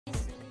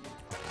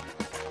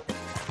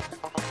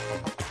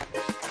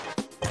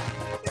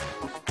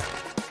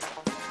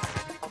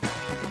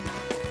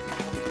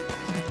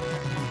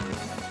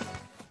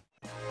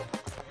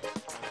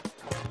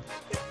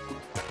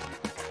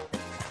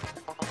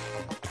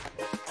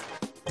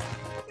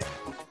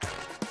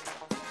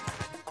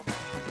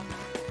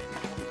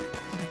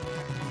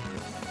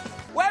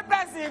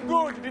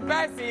good. The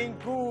person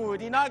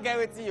good. You not get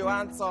what you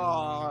want.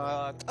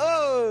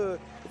 Oh,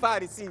 if I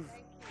receive.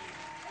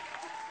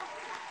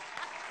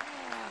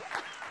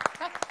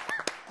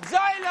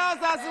 Join us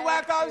as we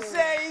welcome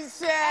Seyi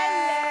Shay.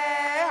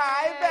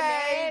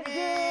 Hi, baby.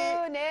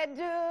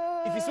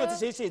 If you see what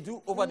Seyi Shay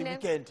do over the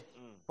weekend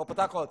for Port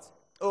Harcourt,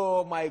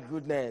 oh my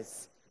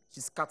goodness,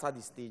 she scattered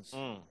the stage.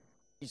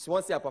 If you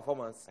want to see her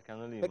performance, I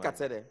can only make her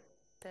tell them.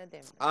 Tell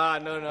them. Ah,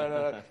 no.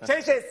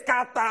 Seyi Shay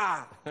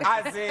scatter.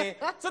 As in,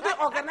 so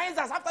the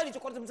organizers, after they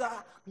call them, say,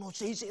 no,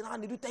 Seyi Shay, no,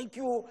 they do thank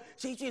you.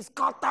 Seyi Shay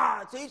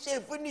scatter. Seyi Shay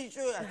finish.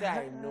 I say,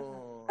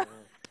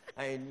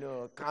 I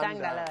know. Thank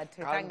the Lord.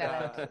 Thank the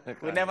Lord.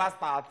 We never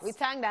start. We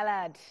thank the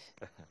Lord.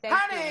 Thank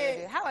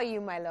Honey, you. How are you,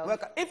 my love?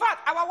 Welcome. In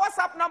fact, our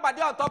WhatsApp number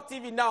there on top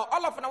TV now.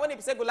 All of you, when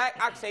you say go like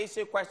ask Seyi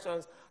Shay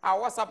questions, our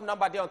WhatsApp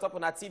number there on top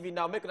on our TV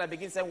now. Make us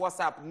begin saying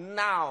WhatsApp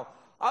now.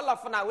 All of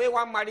you, we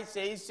want marry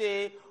Seyi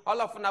Shay.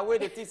 All of you,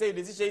 they think say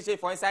you see Seyi Shay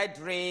for inside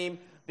dream.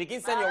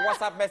 Begin send your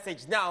WhatsApp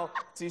message now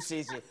to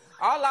Seyi Shay.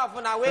 All of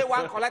you, we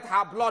want collect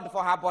her blood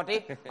for her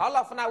body. All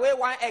of you, we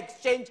want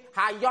exchange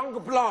her young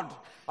blood.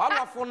 All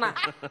of you,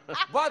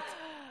 but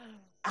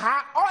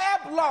her oil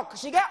block,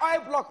 she get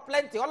oil block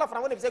plenty. All of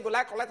you, when they say go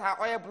like collect her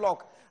oil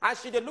block, and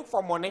she dey look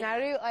for money. Na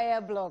real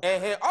oil block.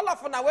 All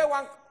of you,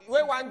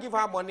 we want give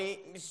her money.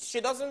 She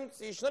doesn't.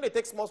 She know they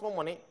take small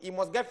money. You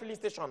must get filling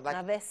station like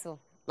na vessel.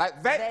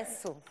 Like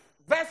vessel.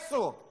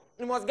 Vessel.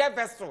 You must get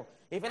vessel.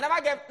 If you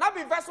never get, not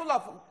be vessel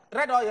of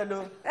red or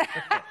yellow.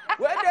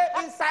 When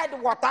they inside the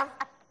water,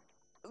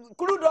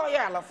 crude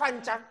oil,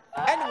 fancha.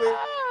 Anyway,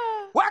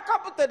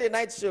 welcome to the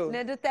night show.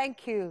 Nedu,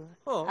 thank you.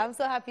 Oh. I'm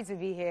so happy to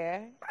be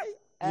here.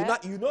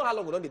 You know how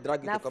long we don't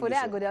drag you now to come for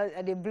that, show? I go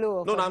down the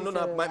blow. No,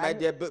 my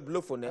dear,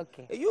 blow for now.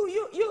 Okay.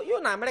 You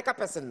an American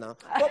person now.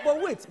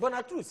 but wait, but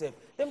not true, sir.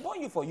 They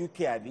born you for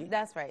UK, Abi.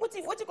 That's right. What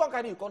you can't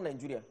carry you call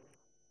Nigeria?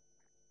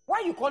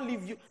 Why you can't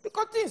leave you?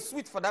 Because things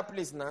sweet for that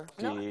place now.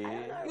 No, You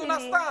really,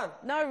 understand?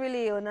 Not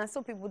really. Now,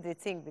 some people they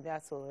think with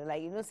that. So,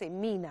 like, say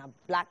me, a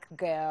black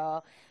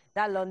girl,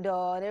 that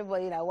London,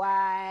 everybody like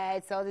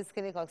white, all this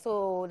clinical.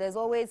 So there's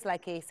always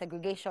like a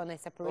segregation, a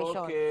separation.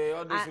 Okay,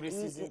 all this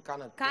racism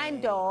kind of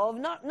kind thing. of,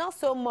 not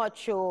so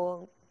much,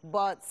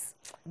 but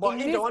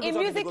in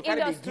music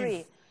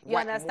industry, you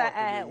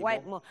understand,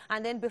 white more.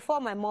 And then before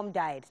my mom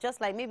died,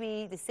 just like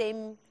maybe the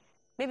same,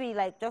 maybe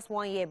like just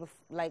 1 year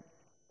before, like.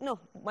 No,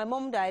 my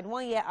mom died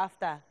 1 year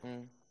after.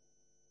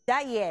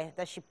 That year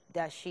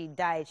that she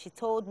died, she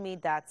told me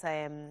that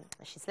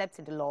she slept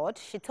with the Lord.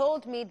 She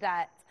told me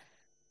that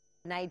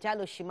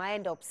Naijalo she might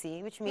end up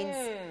seeing, which means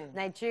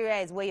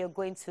Nigeria is where you're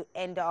going to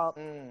end up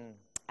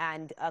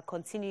and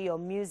continue your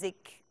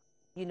music,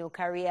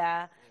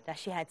 career. That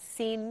she had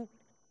seen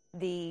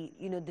the,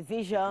 the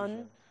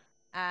vision.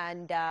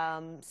 And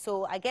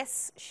so I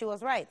guess she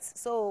was right.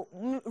 So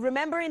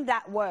remembering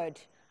that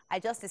word, I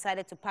just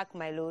decided to pack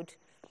my load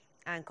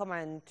and come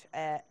and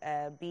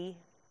be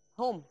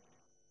home.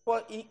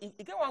 But you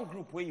get one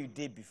group where you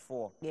did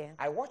before. Yeah.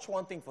 I watched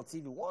one thing for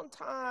TV one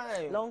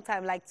time. Long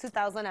time, like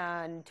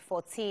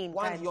 2014.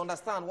 You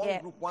understand? One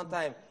group one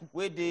time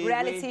where they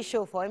reality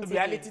show for MTV.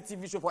 Reality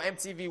TV show for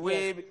MTV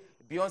where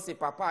Beyonce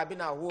Papa have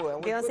been at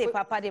home. Beyonce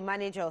Papa they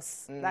manage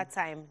us that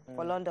time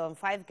for London.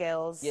 5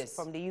 girls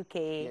from the UK.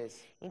 Yes.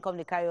 Income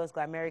they carry us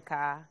go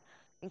America.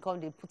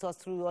 Income they put us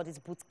through all this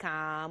boot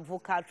camp,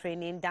 vocal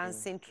training,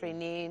 dancing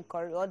training,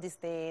 all these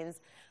things.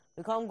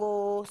 We can't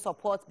go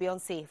support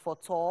Beyonce for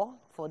tour,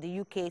 for the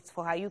UK,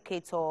 for her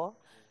UK tour.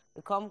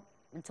 We come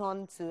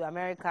return to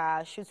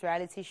America, shoot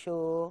reality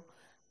show,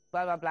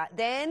 blah, blah, blah.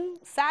 Then,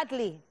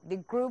 sadly, the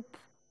group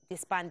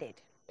disbanded.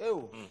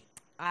 Oh.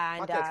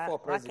 And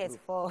Market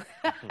 4.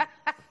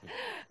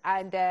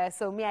 And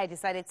so me, I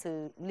decided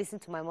to listen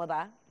to my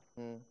mother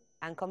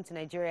and come to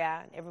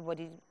Nigeria.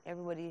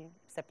 Everybody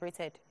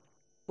separated.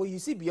 But you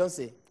see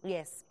Beyonce?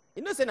 Yes.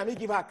 You know, say I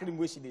give her cream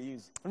where she they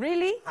use.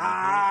 Really?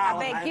 I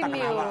beg, give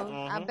me.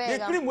 I beg.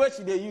 The cream where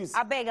she they use.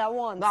 I beg, I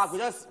want. No, I could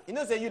just,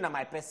 say you na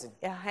my person.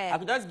 I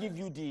could just give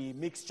you the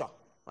mixture.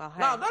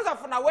 Now, those are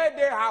from away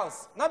their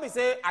house. Not be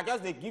say, I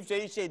just they give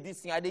Seyi Shay this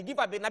thing. I they give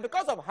her, now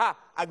because of her,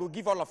 I go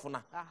give all of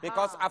her.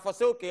 Because I for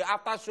say, okay,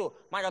 after show,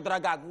 my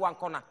draga go one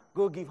corner,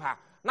 go give her.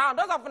 Now,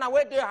 those are from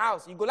away their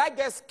house. You go like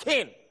get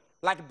skin,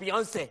 like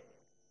Beyonce.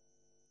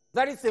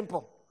 Very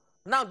simple.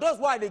 Now, those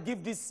why they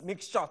give this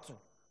mixture to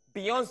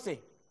Beyonce,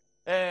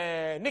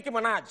 Nicki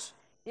Minaj.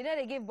 You know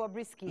they give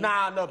Bobrisky. No,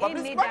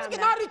 Bobrisky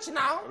not rich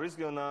now.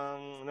 Bobrisky on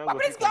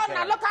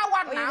a local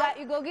one now.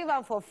 You go give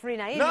them for free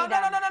now. No.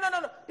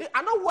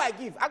 I know who I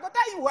give. I go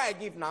tell you who I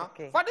give now.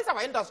 Okay. For this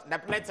our industry, the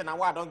plenty now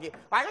I don't give.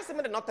 But I just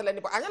simply not tell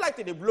anybody. I don't like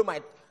to they blow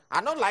my.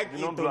 I don't like it.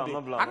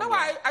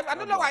 I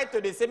don't know why to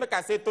they say make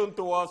I say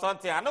tonto or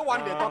something. I don't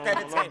want they talk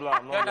anything. You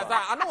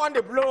understand? I don't want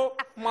they blow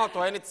mouth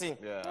or anything.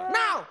 Yeah.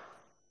 Now,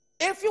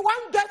 if you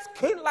want get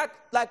skin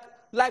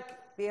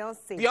like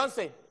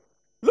Beyonce,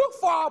 look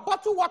for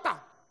bottled water.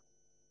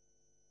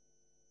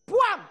 Pour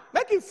am,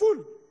 make it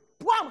full.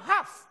 Pour am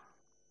half.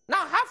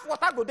 Now half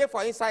water go there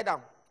for inside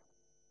down.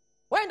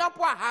 When you don't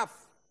pour half,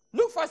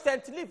 look for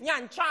scent leaf,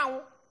 yan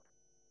chow.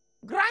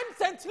 grind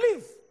scent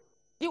leaf,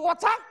 the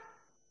water,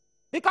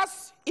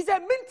 because it's a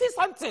minty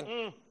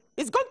something.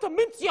 It's going to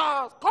mint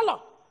your color.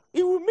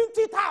 It will mint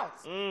it out.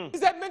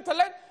 It's a mint.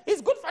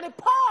 It's good for the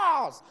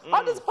pores.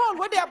 All this hole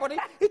where they are, body,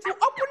 it will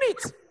open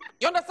it.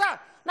 You understand?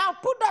 Now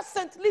put that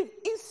scent leaf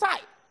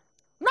inside.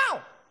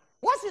 Now,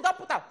 once you don't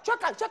put out,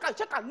 check out,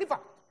 leave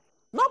out.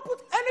 Not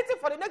put anything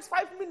for the next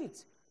 5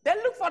 minutes. Then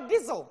look for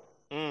diesel.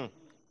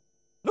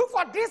 Look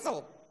for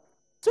diesel.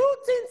 2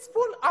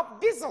 teaspoons of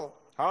diesel.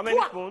 How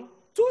many spoons?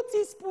 2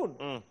 teaspoons.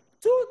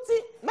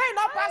 May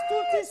not pass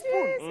 2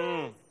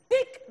 teaspoons.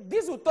 Thick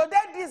diesel, today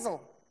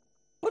diesel.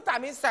 Put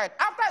them inside.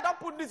 After I don't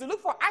put diesel,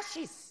 look for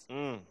ashes.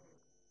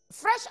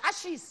 Fresh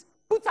ashes.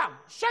 Put them,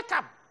 shake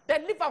them.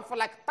 Then leave them for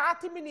like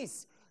 30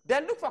 minutes.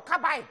 Then look for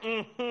carbide.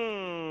 If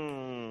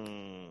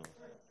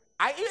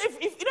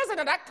you don't say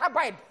that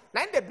carbide,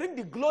 then they bring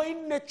the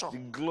glowing nature. The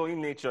glowing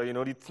nature, you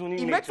know, the tuning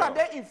nature. It makes them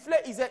then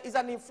inflate. It's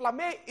an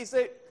inflammation. It's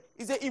a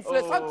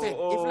inflate something.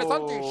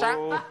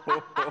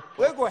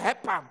 We go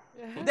help them.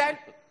 Then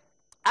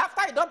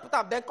after you don't put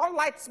them, then come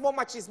light small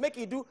matches, make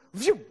you do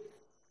view.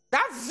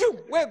 That view,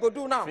 where you go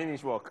do now?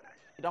 Finish work.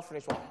 You don't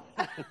finish work.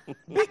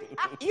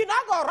 You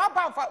not go rub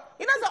them for,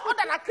 you know the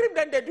other cream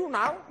than they do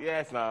now?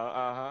 Yes,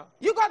 now.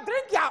 You got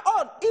drink your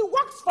own. It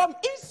works from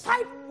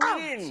inside out.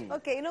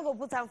 Okay, you don't go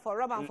put them for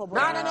rub and for No,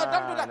 body. don't do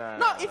that.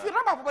 No, if you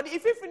rub them for body,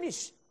 if you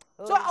finish.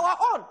 So our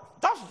own,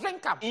 just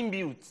drink them.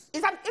 Imbued.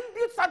 It's an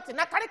imbued something.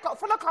 Now carry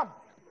follow come.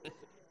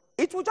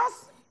 It will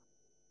just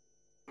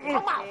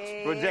come out.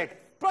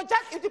 Project.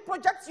 It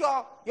projects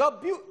your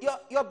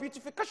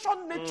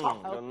beautification nature.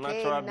 Your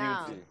natural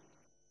beauty.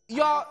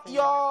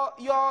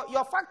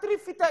 Your factory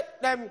fitted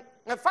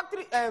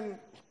factory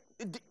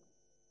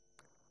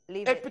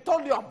Leave a it.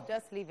 petroleum.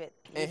 Just leave it.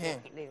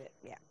 Leave it.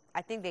 Yeah.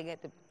 I think they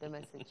get the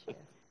message here.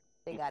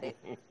 They got it.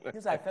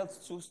 This I felt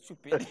so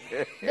stupid.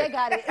 They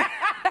got it.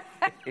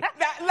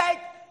 Like,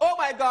 oh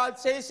my God,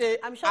 Shay.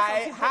 I'm sure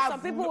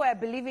some people were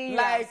believing you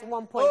like, at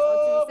one point.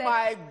 Oh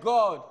my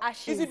God.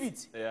 Ashes. Is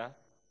it? Yeah.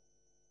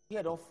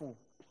 Yeah, don't fool.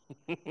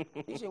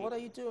 Shay, what are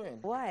you doing?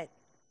 What?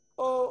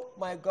 Oh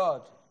my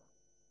God.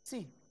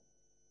 See.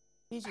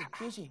 See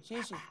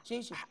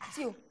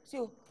you.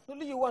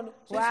 Only you want.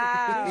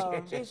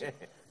 Wow.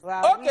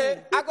 Wow.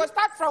 Okay, I go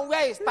start from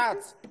where it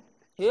starts.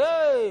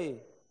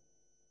 Hey.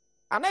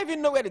 I don't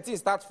even know where the thing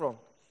starts from.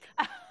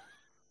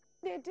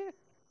 They do.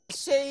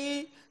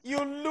 Shay,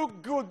 you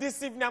look good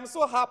this evening. I'm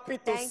so happy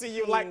to Thank see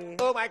you. you. Like,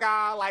 oh my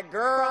God, like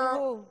girl. From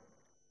who?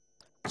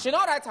 She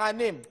not write her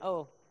name.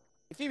 Oh.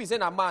 If you be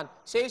saying a man,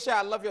 Shay,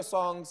 I love your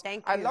songs.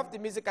 Thank I you. love the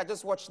music I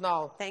just watched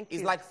now. Thank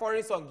It's you. like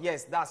foreign song.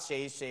 Yes, that's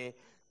Shay.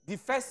 The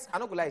first,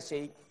 I'm not gonna lie,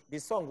 Shay, the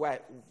song where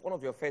one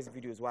of your first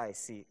videos where I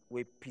see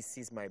where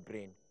pieces my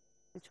brain.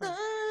 Which one?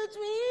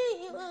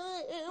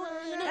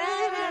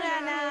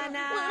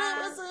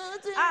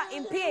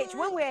 In PH,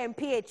 when we were in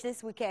PH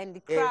this weekend,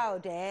 the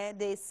crowd,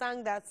 they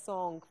sang that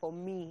song for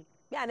me.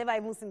 Yeah, I never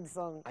even sing the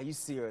song. Are you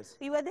serious?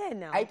 You were there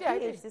now. I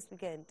did. PH this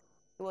weekend.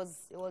 It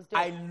was dope.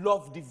 I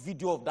love the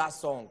video of that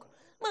song.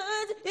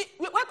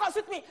 Welcome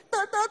with me.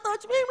 Touch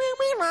me. That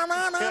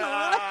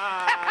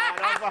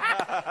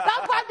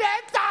part they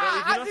enter.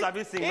 If you don't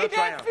sabi sing, He don't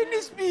try didn't am.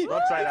 finish me.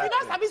 Don't try If that you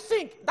don't sabi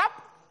sing,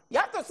 you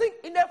have to sing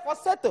in the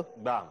falsetto.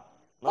 Bam.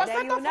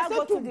 Then you now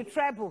go to the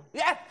treble.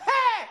 Yeah.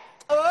 Hey.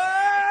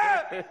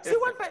 Oh. See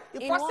what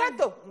the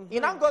falsetto. You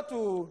now go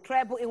to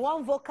Treble in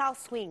one vocal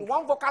swing.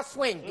 one vocal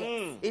swing.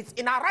 It's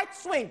in a right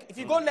swing. If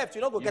you go left,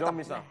 you don't go You get don't up.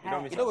 miss out. You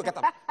don't miss You don't go out.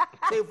 get up.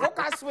 Say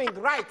vocal swing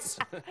right.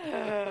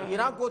 You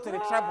now go to the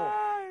treble.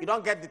 You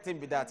don't get the thing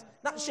with that.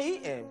 Now,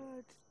 Shay,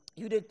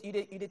 you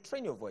did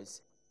train your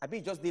voice. I mean,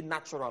 it just did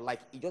natural.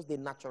 Like it just did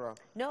natural.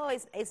 No,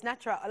 it's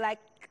natural. Like,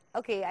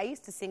 okay, I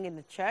used to sing in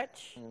the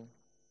church.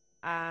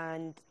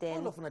 And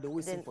then, All of them, they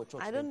always sing for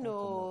church, I they don't come out.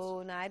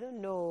 know. No, I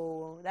don't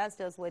know. That's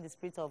just where the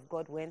Spirit of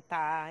God will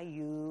enter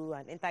you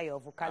and enter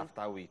your vocal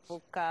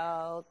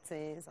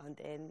things, and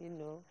then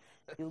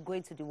you go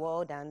into the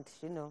world and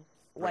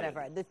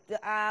whatever.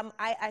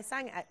 I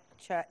sang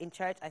in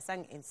church. I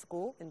sang in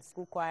school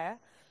choir.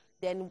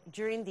 Then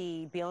during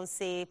the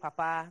Beyonce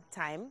Papa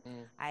time,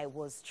 I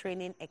was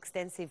training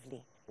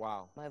extensively.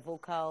 Wow. My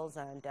vocals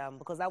and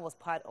because that was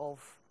part of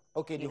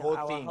The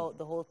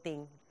whole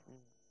thing.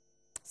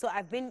 So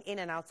I've been in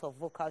and out of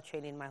vocal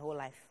training my whole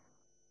life.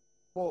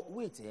 But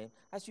wait,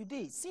 as you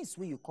did, since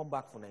when you come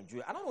back from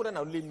Nigeria, I don't know that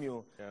I'll leave me.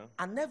 Yeah.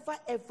 I never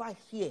ever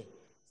hear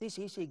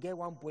say she get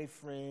one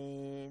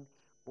boyfriend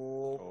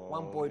or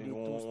one boy they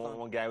do stuff.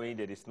 One guy when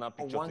they snap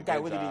picture One guy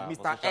with together Mr.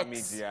 for social X,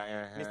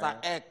 media. Mr.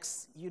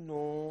 X,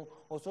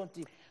 or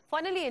something.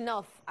 Funnily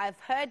enough, I've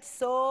heard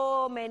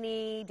so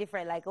many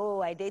different, like,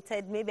 oh,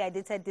 maybe I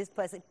dated this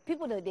person.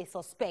 People know they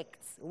suspect,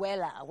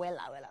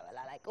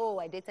 like, oh,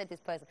 I dated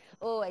this person.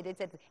 Oh, I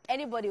dated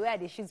anybody where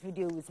they shoot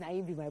video with, now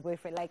you be my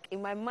boyfriend. Like,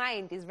 in my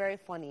mind, it's very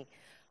funny.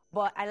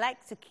 But I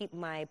like to keep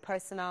my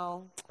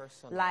personal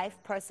life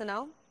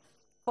personal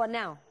for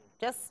now,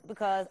 just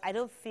because I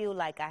don't feel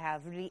like I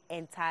have really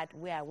entered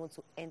where I want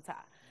to enter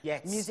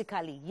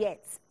musically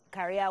yet,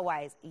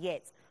 career-wise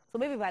yet. So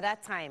maybe by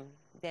that time,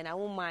 then I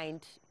won't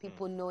mind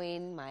people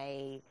knowing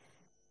my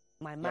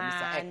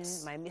man,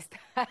 my Mr.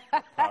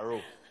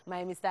 Paro.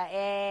 my Mr.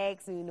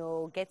 X, you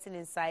know, getting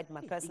inside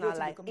my personal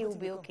life. It will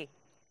be okay.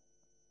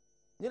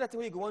 You know that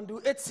way you go and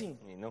do 18.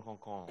 No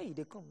come. Hey,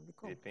 they come.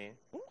 They pain.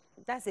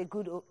 That's a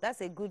good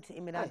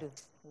Imenado.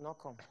 No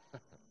come.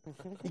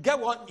 You get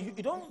one. You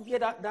don't hear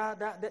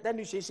that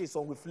new Seyi Shay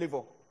song with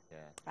flavor.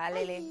 Yeah.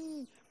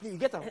 Alele. Please, you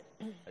get them.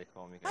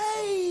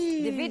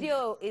 The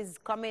video is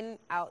coming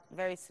out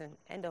very soon,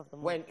 end of the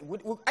month. We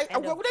did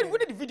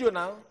the video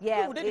now.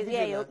 Yeah, we did the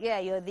video now.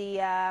 you're the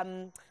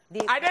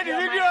I did the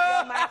video.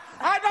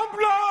 I don't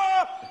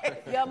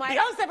blow. You're my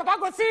Beyonce, Papa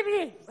go see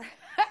me.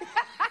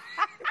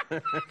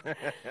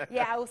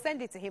 Yeah, I will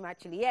send it to him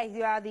actually. Yeah,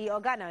 you are the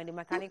organ and the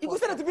mechanic. You go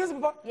send it to Beyonce,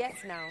 Papa?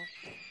 Yes, now.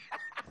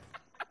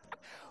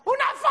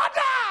 Una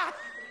father.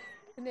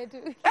 Anybody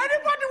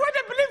when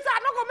they believe that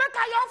I'm not gonna make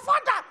her your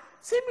father.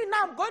 See me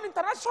now, I'm going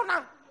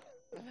international.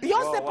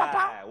 Beyonce,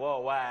 Papa.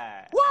 Whoa.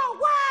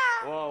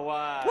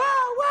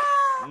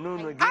 No,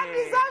 gang. I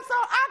deserve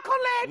some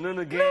accolade.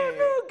 No, gang.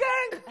 No,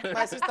 gang.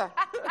 My sister.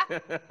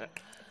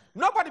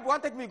 Nobody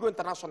want to take me go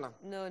international.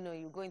 No,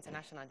 you go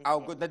international this I'll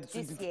year. go this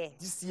year.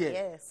 This year.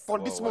 Yes. For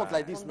this month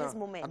like this From now. this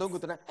moment. I don't go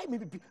to that. Hey,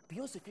 maybe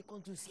Beyonce if you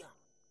come to see her.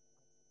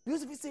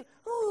 Beyonce if you say,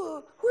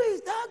 oh, who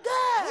is that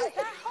guy? Who's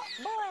that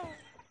hot boy?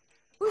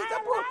 Who is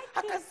that boy?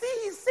 like I can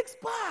see his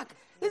six-pack.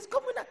 He's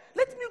coming out.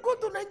 Let me go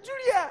to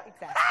Nigeria.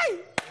 Exactly. Hey!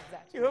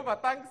 Exactly. Jehovah,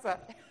 thanks, sir.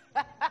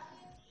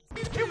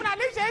 Even I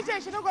need Seyi Shay,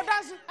 she don't go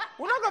dance.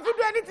 We're not going to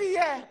do anything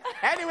here.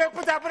 Anyway,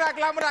 put a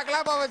glamour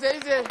over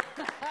Seyi Shay.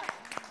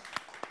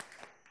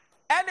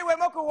 Anyway,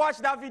 Moko watch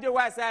that video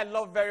where I say I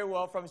love very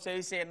well from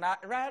Seyi Shay. Now,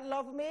 right,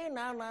 love me.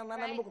 Now,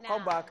 Moko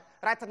come back.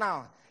 Right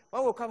now.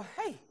 When we come,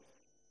 hey,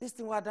 this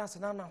thing we're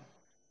dancing now.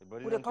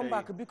 Would they come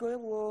back? Because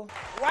 1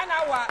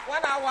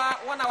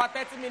 hour,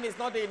 30 minutes,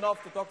 not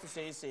enough to talk to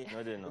Seyi Shay.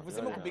 Not enough.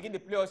 If we begin to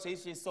play all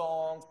Seyi Shay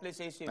songs, play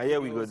Seyi Shay.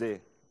 Here we go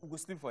there. We go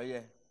sleep for a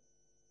year.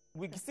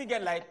 We still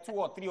get like 2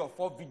 or 3 or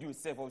 4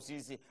 videos of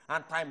Seyi Shay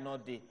and time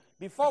not day.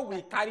 Before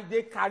we carry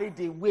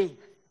the way.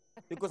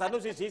 Because I know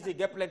Seyi Shay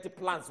get plenty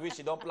plans which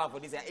she don't plan for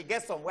this year. It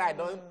gets somewhere I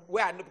know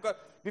because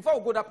before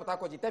we go that Port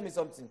Harcourt, you tell me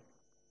something.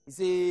 You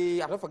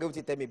say, I don't forget what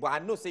you tell me, but I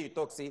know say you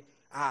talk, say,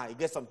 you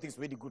get some things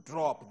where you go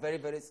drop. Very,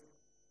 very.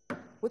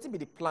 What will be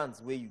the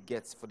plans where you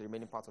get for the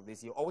remaining part of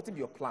this year? Or what will be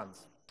your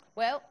plans?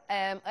 Well,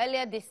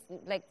 earlier this,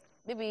 like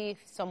maybe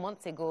some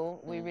months ago,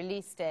 we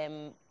released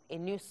a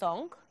new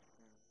song.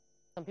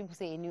 Some people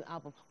say a new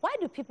album. Why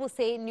do people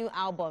say new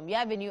album? You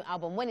have a new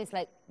album when it's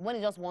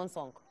just one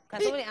song.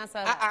 Can somebody answer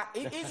that?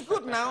 It's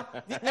good now.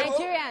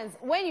 Nigerians,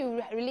 when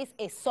you release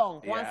a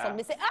song, one song,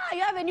 they say,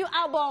 you have a new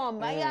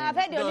album. I've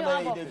heard your new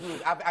album.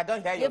 I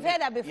don't hear You've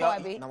heard that before,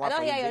 Abi. I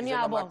don't hear your new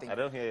album. I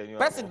don't hear your new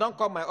Person don't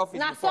come my office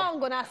Na before. song,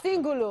 na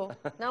single.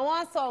 Na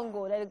one song,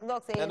 go. They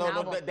don't say No,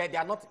 they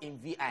are not in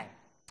VI.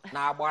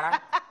 Na Abara.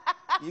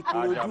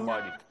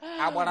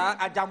 Abara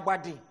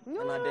Ajambadi.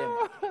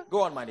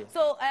 Go on, Madi.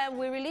 So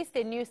we released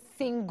a new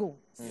single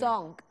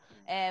song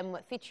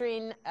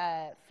featuring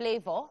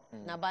Flavor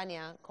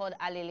Nabania called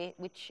Alele,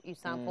 which you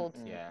sampled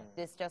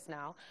this just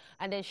now.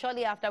 And then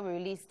shortly after, we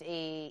released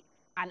an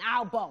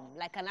album,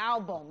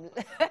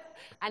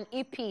 an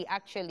EP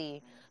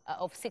actually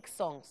of 6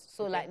 songs.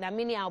 So like a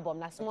mini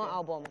album, a small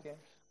album.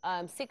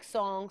 6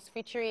 songs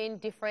featuring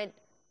different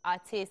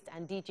artists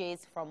and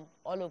DJs from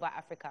all over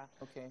Africa.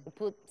 We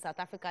put South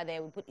Africa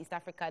there, we put East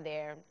Africa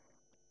there,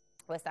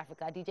 West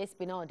Africa. DJ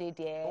Spinall did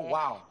there. Oh,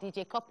 wow.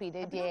 DJ Copy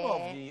did there.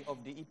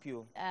 Of the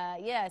EPO.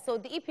 Yeah, so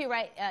the EP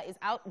is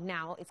out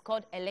now. It's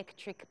called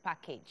Electric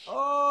Package.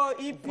 Oh,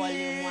 EP.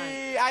 Volume 1.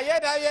 I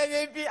heard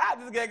EP.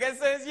 This guy gets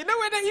sense. You know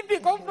where the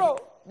EP come from?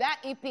 That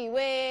EP,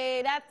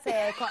 that's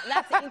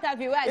the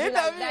interview where I did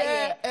like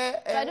that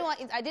year. So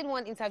I did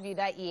one interview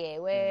that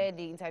year where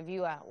the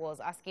interviewer was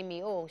asking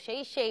me, oh,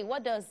 Seyi Shay,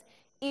 what does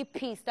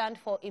EP stand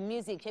for in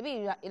music?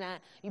 Maybe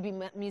you be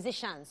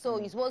musician, so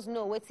you're supposed to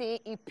know what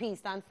EP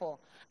stand for.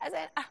 I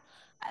said,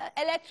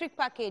 electric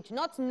package,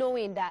 not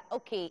knowing that,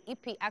 okay,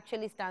 EP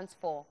actually stands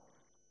for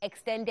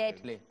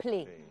extended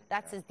play.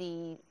 That is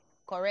the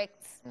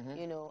correct,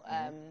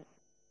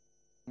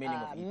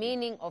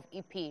 meaning of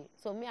EP.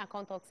 So me, I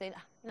can't talk, saying,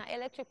 now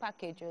electric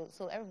package.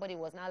 So everybody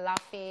was now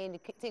laughing. The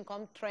thing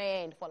come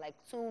trend for like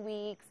 2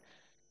 weeks.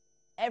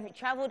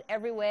 Traveled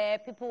everywhere.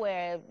 People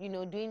were,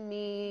 doing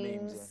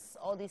memes,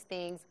 all these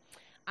things.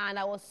 And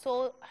I was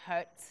so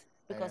hurt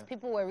because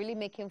people were really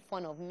making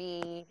fun of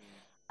me.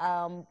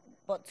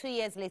 But 2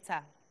 years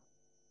later,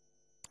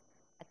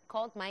 I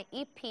called my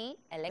EP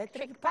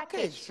Electric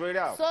Package. Straight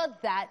out. So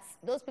that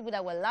those people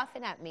that were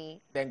laughing at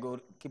me... Then go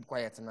keep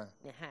quiet now.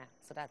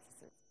 So that's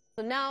it.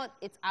 So now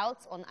it's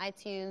out on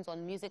iTunes,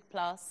 on Music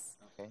Plus,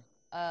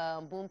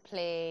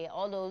 Boomplay,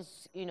 all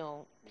those,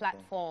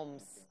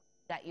 platforms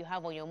that you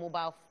have on your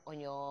mobile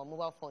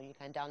phone. You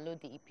can download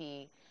the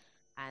EP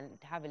and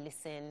have a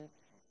listen.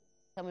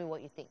 Tell me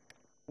what you think.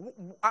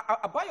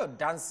 About your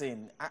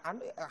dancing,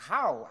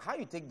 how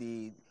you take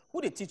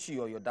who they teach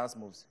you your dance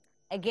moves?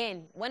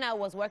 Again, when I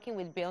was working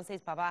with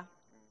Beyonce's papa,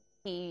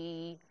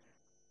 he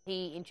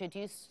he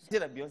introduced...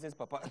 Is it Beyonce's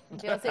papa?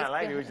 Beyonce's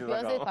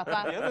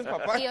papa. Beyonce's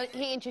papa.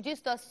 He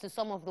introduced us to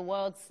some of the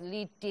world's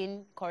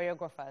leading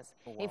choreographers.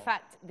 Oh, wow. In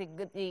fact,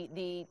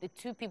 the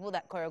two people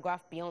that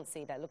choreographed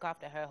Beyonce, that look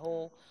after her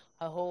whole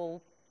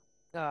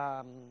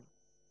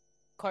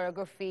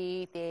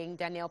choreography thing,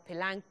 Daniel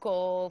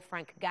Pilanco,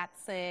 Frank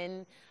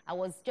Gatson. I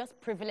was just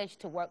privileged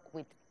to work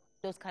with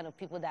those kind of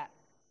people that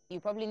you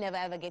probably never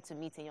ever get to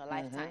meet in your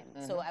lifetime.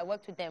 So I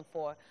worked with them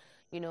for,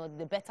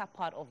 the better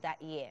part of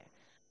that year.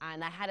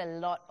 And I had a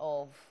lot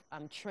of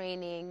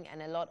training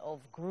and a lot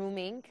of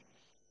grooming.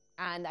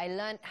 And I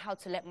learned how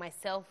to let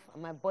myself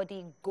and my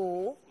body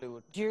go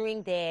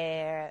during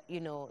their,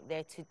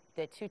 their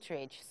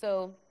tutorage.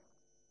 So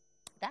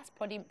that's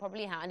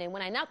probably how. And then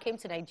when I now came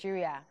to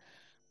Nigeria,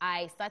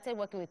 I started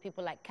working with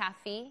people like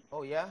Kathy.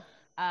 Oh, yeah?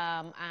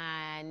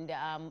 And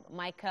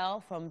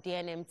Michael from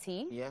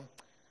DNMT. Yeah.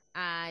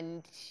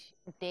 And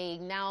they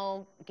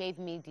now gave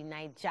me the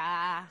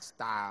Niger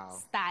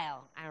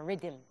style and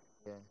rhythm.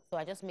 Yeah. So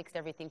I just mixed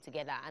everything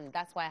together, and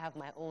that's why I have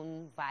my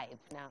own vibe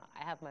now.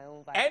 I have my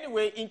own vibe.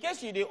 Anyway, in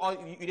case you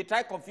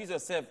try to confuse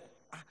yourself,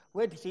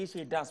 where did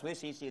Seyi dance? Where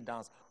Seyi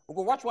dance? We'll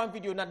go watch one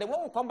video now. Then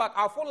when we come back,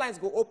 our phone lines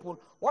go open.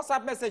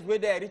 WhatsApp message where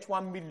they reach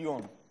 1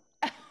 million.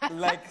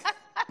 Like,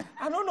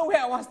 I don't know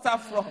where I want to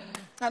start from.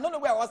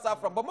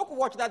 But we could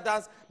watch that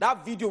dance,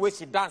 that video where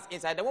she danced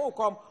inside. Then when we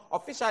come,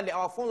 officially,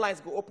 our phone lines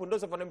go open.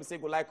 Those of them say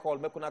go like call,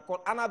 make una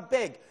call. And I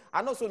beg,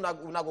 I know so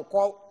una go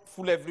call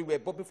full everywhere.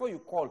 But before you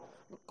call,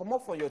 come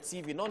up from your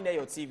TV, not near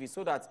your TV,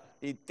 so that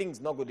the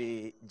things not go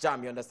to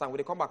jam. You understand? When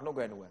they come back, not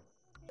go anywhere.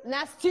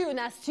 Na stew.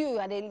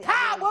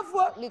 What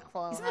for? Look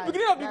for. It's the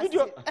beginning of the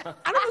video.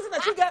 I don't know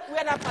that you get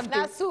wear that pant.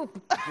 Na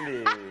soup.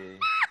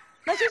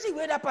 Na she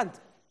wear that pant.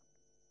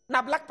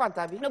 Na black pant,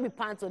 abi? No be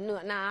pants,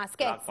 no. Na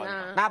skirts,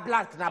 na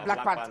black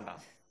pant.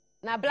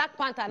 Na black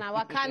panther, na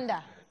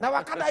Wakanda. Na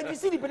Wakanda, if you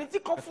see the benefit,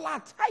 it come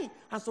flat. Hi.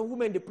 And some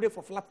women, they pray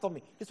for flat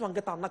tummy. This one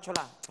get out natural.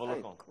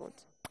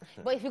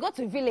 But if you go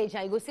to village,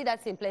 you go see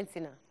that same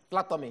plenty now.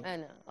 Flat tummy?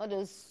 All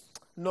those...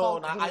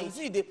 No, I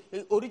see the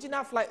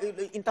original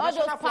international all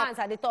those pants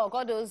at the talk,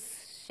 all those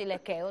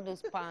shileke, all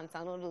those pants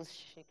and all those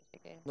shike.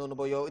 No,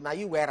 but now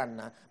you wear them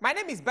now. My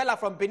name is Bella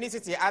from Benin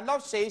City. I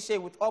love Seyi Shay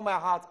with all my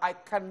heart. I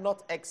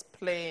cannot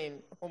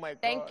explain. Oh my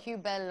God. Thank you,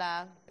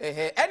 Bella.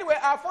 Anyway,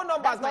 our phone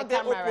number is not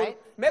there open. Right?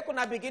 Make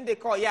una begin the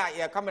call.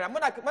 Yeah, camera.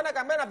 When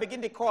I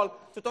begin the call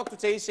to talk to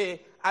Seyi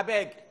Shay, I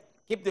beg,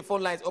 keep the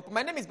phone lines open.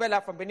 My name is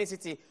Bella from Benin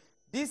City.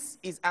 This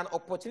is an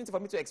opportunity for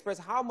me to express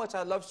how much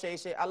I love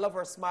Seyi Shay. I love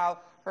her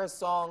smile, her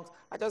songs.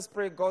 I just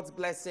pray God's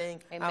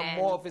blessing and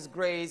more of His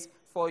grace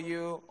for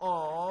you.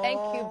 Aww. Thank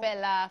you,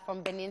 Bella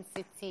from Benin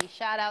City.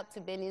 Shout out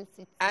to Benin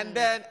City. And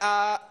then,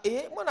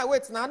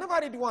 wait now, I never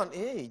did one.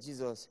 Hey,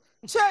 Jesus.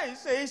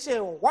 Seyi Shay,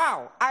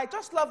 wow, I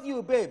just love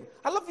you, babe.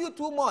 I love you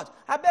too much.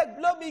 I beg,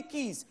 blow me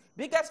kiss.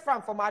 Biggest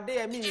fan from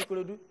Adeyemi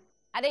Ikorodu.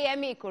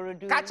 Adeyemi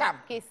Ikorodu. Catch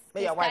up. Kiss,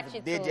 may your wife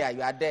dead there,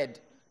 you are dead.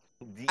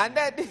 And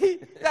then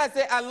I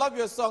say, I love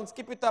your songs.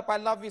 Keep it up. I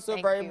love you so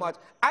very much.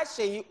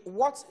 Actually,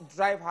 what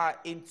drive her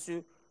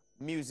into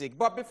music?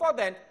 But before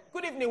then,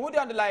 good evening. Who's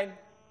on the line?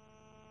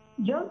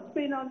 Just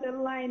been on the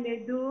line,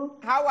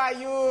 Edu. How are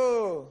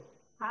you?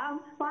 I'm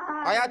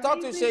fine. I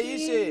talk to Seyi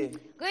Shay.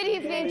 Good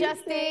evening,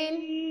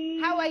 Justin.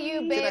 How are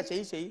you, babe?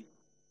 Seyi Shay?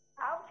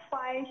 I'm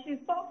fine. She's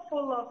so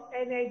full of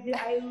energy.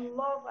 I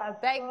love her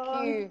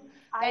song.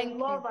 I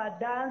love her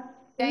dance.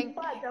 In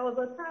fact, there was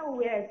a time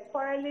we were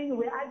quarreling.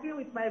 We argued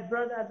with my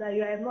brother that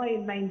you are not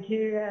in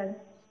Nigeria.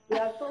 You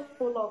are so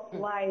full of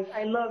life.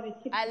 I love you.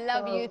 I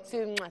love you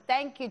too.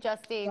 Thank you,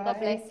 Justin. Bye. God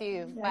bless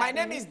you. Bye. My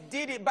name is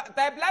Didi.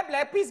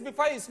 Please,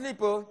 before you sleep,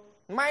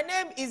 my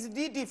name is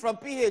Didi from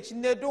PH.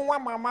 Nedunwa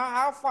Mama,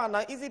 how far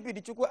now? Easy be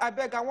the chuku. I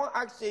beg, I want to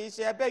ask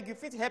you. I beg you,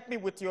 fit help me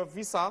with your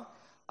visa.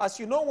 As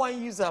you know,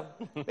 one user,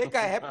 make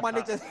I help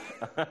manage.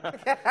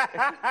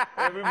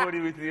 Everybody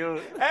with you.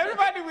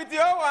 Everybody with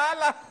you.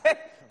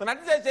 When I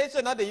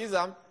say not the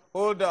user,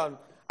 hold on.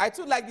 I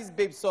too like this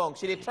babe song.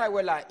 She did try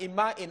well.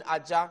 Ima in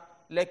Aja,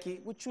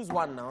 Lekki. We choose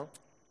one now.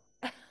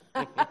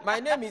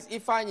 My name is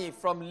Ifeanyi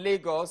from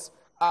Lagos.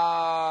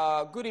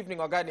 Good evening,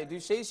 Organidu.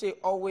 Seyi Shay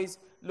always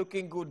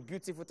looking good,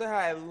 beautiful. Tell her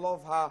I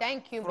love her.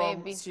 Thank you,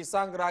 baby. She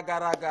sang Raga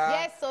Raga.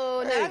 Yes,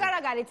 so Raga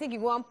Raga, I think you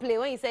want to play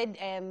when you said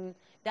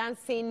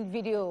dancing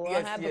video.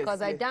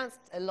 Because I danced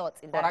a lot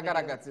in that Raga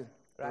video.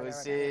 Raga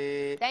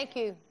too. Thank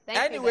you.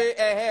 Anyway,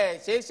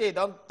 Seyi Shay,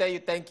 don't tell you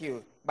thank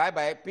you.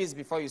 Bye-bye. Peace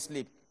before you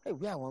sleep. Hey,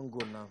 where I want to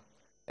go now?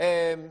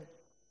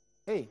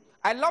 Hey,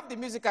 I love the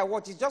music I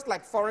watch. It's just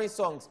like foreign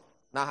songs.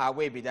 Now, how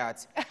way be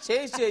that?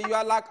 Seyi Shay, you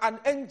are like an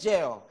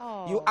angel.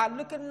 Oh. You are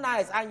looking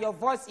nice, and your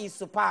voice is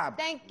superb.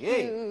 Thank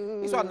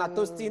you. This one, not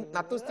toasting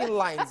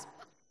lines.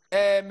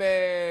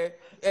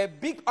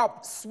 Big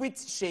up, sweet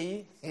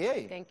Shay.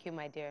 Hey. Thank you,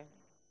 my dear.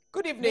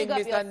 Good evening,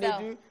 Mr.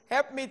 Nedu.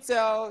 Help me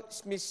tell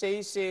Miss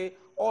Seyi Shay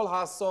All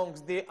her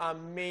songs, they're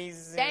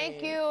amazing.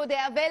 Thank you.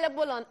 They're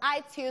available on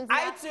iTunes.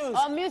 iTunes.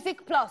 Or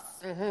Music Plus.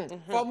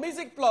 For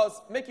Music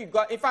Plus, make you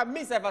go. If I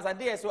miss it as a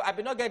day, so I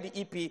will not get the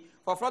EP.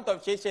 For front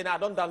of Seyi Shay, I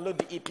don't download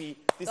the EP.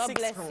 The God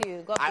bless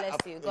you. God bless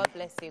you. God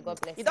bless you. God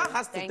bless you. You don't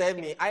have to tell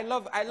me. I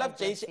love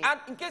Seyi Shay. And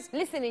in case,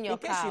 listen in your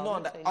car. In case you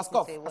know,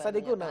 Oscoff, as I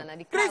go now.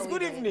 Chris,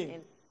 good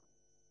evening.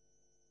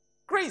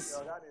 Chris.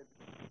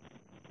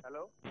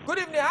 Hello? Good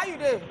evening. How you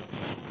doing?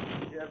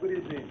 Yeah, good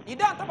evening. You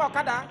don't talk about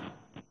Okada?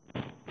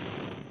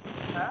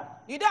 Huh?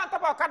 You don't talk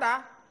about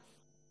Okada?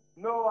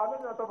 No, I'm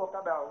not on top of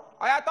Okada.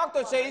 Oh, yeah, talk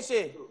to Seyi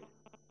Shay.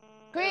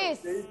 Chris,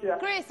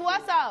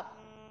 what's up?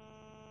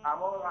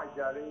 I'm all right,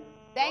 Jerry.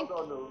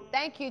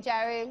 Thank you,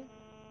 Jerry.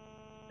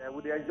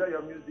 Would you enjoy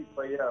your music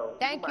for you?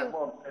 Thank you.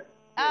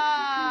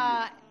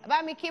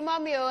 Bamiki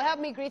mommy, help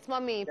me greet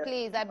mommy,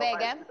 please, I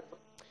beg.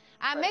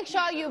 And make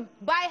sure you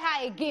buy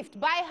her a gift.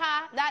 Buy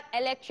her that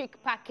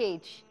electric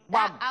package,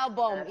 that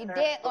album. It's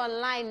there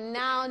online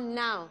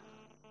now.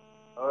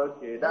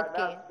 Okay, that's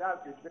the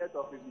best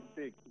of a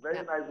mistake.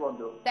 Very nice one,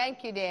 though.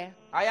 Thank you, dear.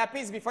 Aya,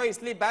 peace before you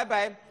sleep.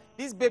 Bye-bye.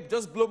 This babe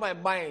just blew my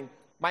mind.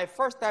 My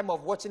first time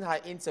of watching her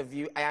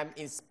interview, I am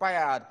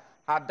inspired.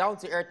 Her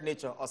down-to-earth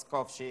nature,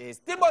 Oscoff, she is.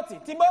 Timothy,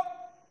 Timo?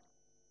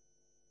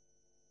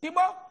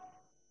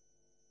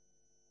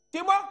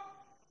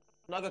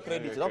 Not get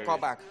credit, don't call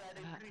back.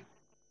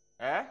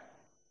 Now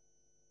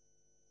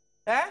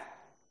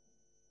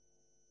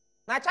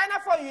China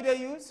phone you they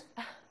use?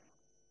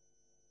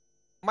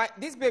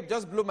 This babe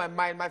just blew my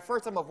mind. My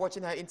first time of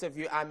watching her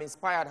interview, I'm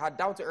inspired. Her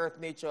down-to-earth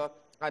nature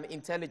and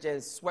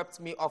intelligence swept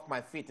me off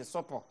my feet. The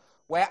supper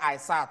where I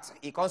sat,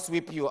 it can't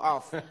sweep you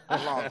off.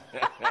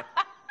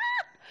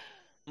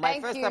 My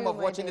first time of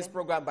watching this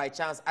program by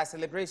chance, I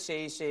celebrate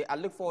Seyi Shay. I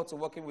look forward to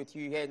working with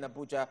you here in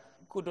Abuja.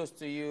 Kudos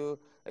to you,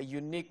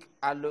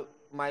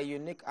 my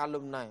unique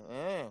alumni.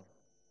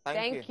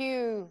 Thank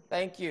you.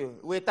 Thank you.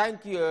 We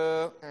thank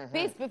you.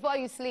 Peace before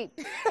you sleep.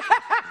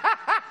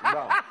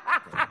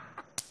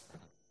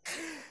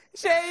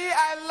 Seyi,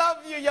 I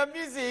love you. Your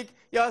music,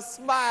 your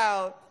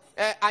smile,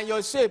 and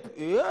your shape.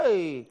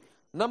 Hey.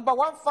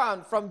 #1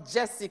 fan from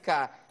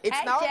Jessica.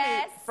 It's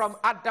Naomi from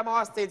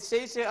Adamawa State.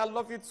 Seyi Shay, I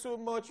love you too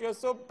much. You're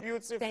so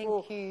beautiful.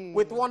 Thank you.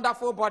 With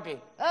wonderful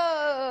body.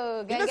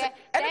 Oh,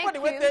 anybody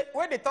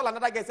when they tell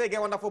another guy say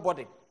get wonderful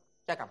body,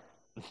 check him.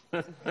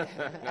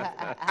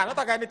 I'm not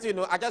talking anything, you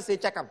know. I just say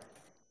check him.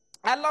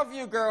 I love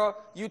you, girl.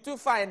 You too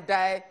fine,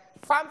 die.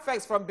 Farm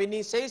facts from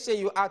Benin. Seyi Shay,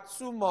 you are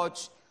too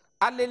much.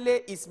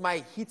 Alele is my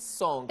hit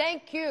song.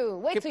 Thank you.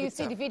 Wait till you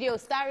see the video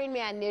starring me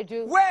and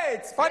Nedu.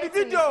 Wait for the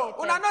video.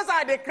 Una knows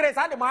how they craze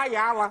and the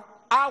Maya.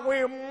 I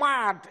will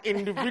mad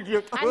in the video.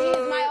 And he's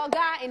my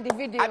Oga in the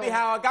video. I be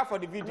her Oga for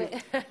the video.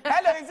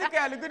 Hello,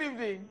 Ezekiel. Good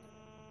evening.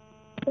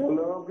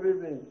 Hello, good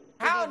evening.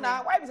 How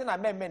now? Why is it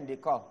not men they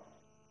call?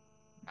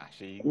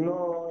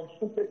 No.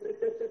 Oh,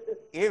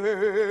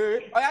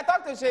 yeah,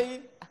 talk to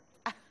Seyi.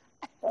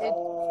 I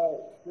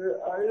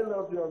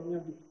love your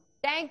music.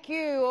 Thank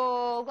you.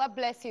 Oh, God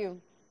bless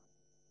you.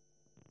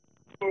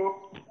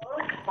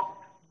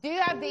 Do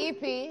you have the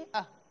EP?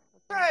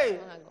 Hey.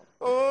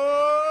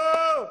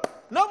 Oh,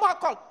 no more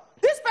call.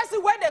 This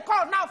person where they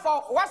call now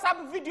for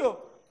WhatsApp video.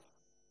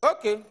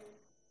 Okay.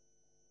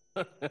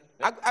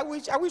 I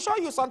will show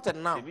you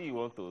something now. Maybe you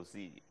want to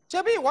see.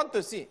 Maybe you want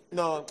to see.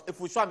 No, if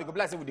we show me, go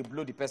bless, would they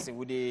blow the person?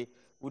 Would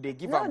they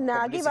give up?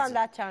 No, give him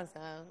that chance.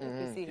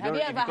 See. Have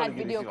you ever had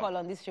video call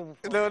on this show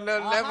before? No, never.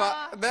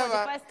 For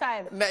the first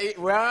time.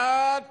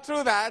 Well,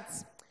 true that.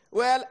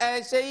 Well,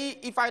 Seyi,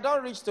 if I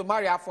don't reach to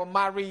marry, I will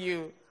marry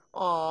you.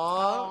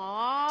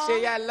 Aww.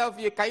 Seyi, I love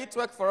you. Can you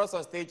twerk for us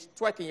on stage?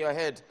 Twerk in your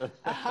head.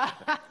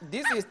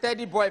 This is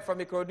Teddy Boy from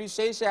Ikorodu.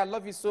 Seyi, I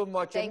love you so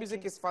much. Your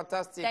music is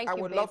fantastic. I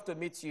would love to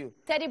meet you.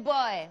 Teddy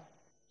Boy,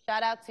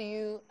 shout out to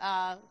you.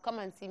 Come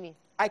and see me.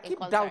 I keep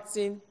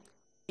doubting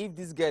if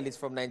this girl is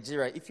from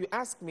Nigeria. If you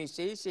ask me,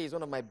 Seyi Shay is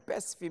one of my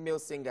best female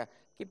singers.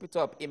 Keep it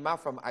up. Ima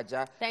from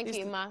Aja. Thank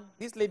you, Ima.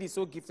 This lady is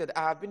so gifted.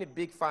 I have been a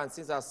big fan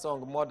since her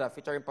song Mother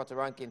featuring Puerto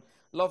Rankin.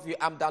 Love you.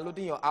 I'm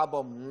downloading your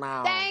album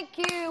now. Thank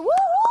you. Woo!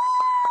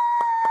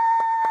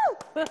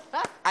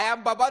 I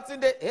am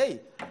Babatunde.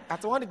 Hey, I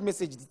wanted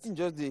message. The thing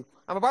just did.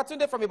 I'm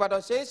Babatunde from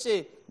Ibadan. Seyi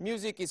Shay,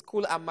 music is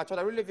cool and mature.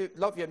 I really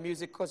love your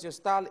music because your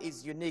style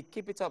is unique.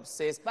 Keep it up,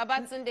 sis.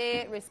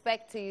 Babatunde,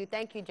 respect to you.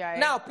 Thank you, Jared.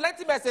 Now,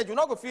 plenty message. We're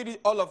not going to feel it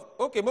all of.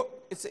 Okay, Mo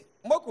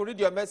could read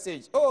your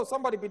message. Oh,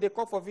 somebody be the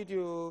call for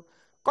video.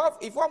 Call,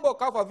 if one more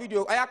call for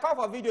video, I call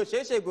for video.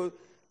 Seyi Shay go.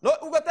 No,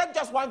 we're going to take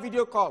just one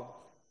video call.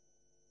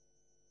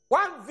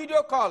 One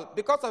video call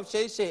because of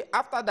Seyi Shay.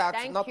 After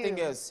that, nothing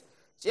else.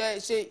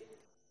 Shay,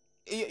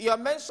 you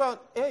mentioned,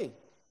 hey,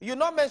 you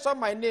not mention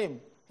my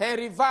name.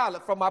 Henry Val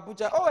from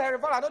Abuja. Oh, Henry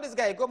Val, I know this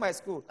guy. He go my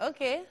school.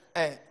 Okay.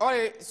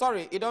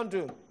 Sorry, you don't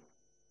do.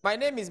 My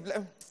name is...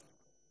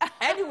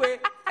 Anyway,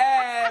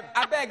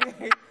 I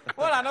beg.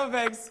 Well, I know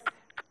vex.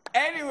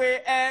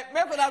 Anyway,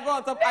 make sure I go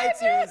on top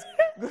iTunes.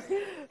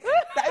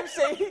 Type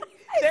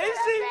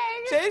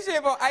Seyi Shay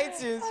for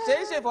iTunes.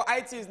 Seyi Shay for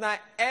iTunes now.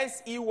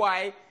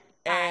 SEYSHAY.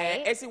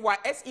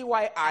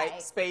 S-E-Y-I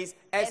space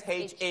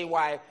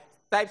S-H-A-Y.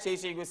 Type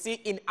Seyi Shay. You go see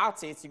in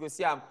artists, you go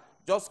see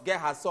just get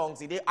her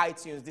songs. It did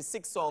iTunes. The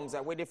 6 songs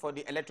are waiting for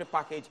the Electric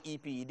Package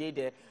EP. It did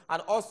there.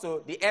 And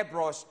also the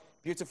Airbrush,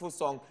 beautiful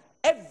song.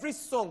 Every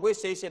song where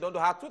Seyi Shay don't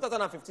have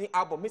 2015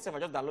 album. Miss if I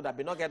just download that,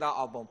 but not get that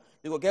album.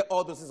 You go get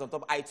all those things on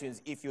top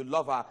iTunes if you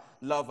love her,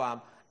 love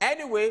her.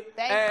 Anyway,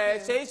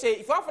 Seyi Shay,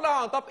 if you want to follow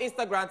her on top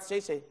Instagram,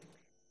 Seyi Shay.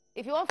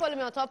 If you want to follow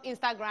me on top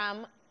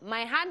Instagram, my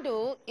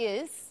handle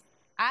is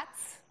at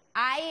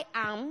I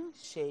am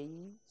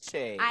Seyi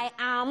Shay. I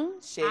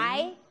am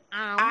Seyi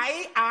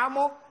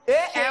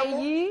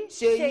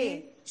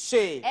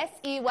Shay.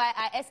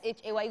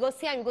 S-E-Y-I-S-H-A-Y. You go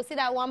see him, you go see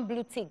that one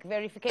blue tick,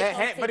 verification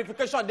tick.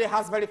 Verification, they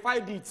has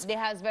verified it. They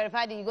has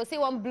verified it. You go see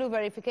one blue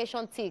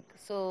verification tick.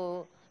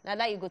 So now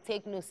that you go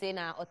take no say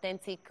na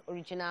authentic,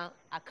 original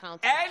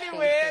account.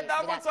 Anyway,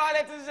 that was all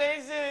to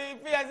Seyi Shay.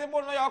 If you have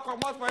your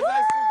comment for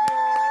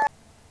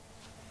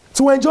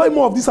to enjoy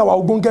more of these our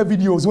Ogbonge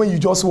videos when you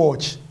just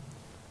watch,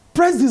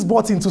 press this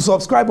button to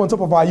subscribe on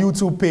top of our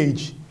YouTube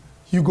page.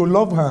 You go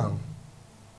love her.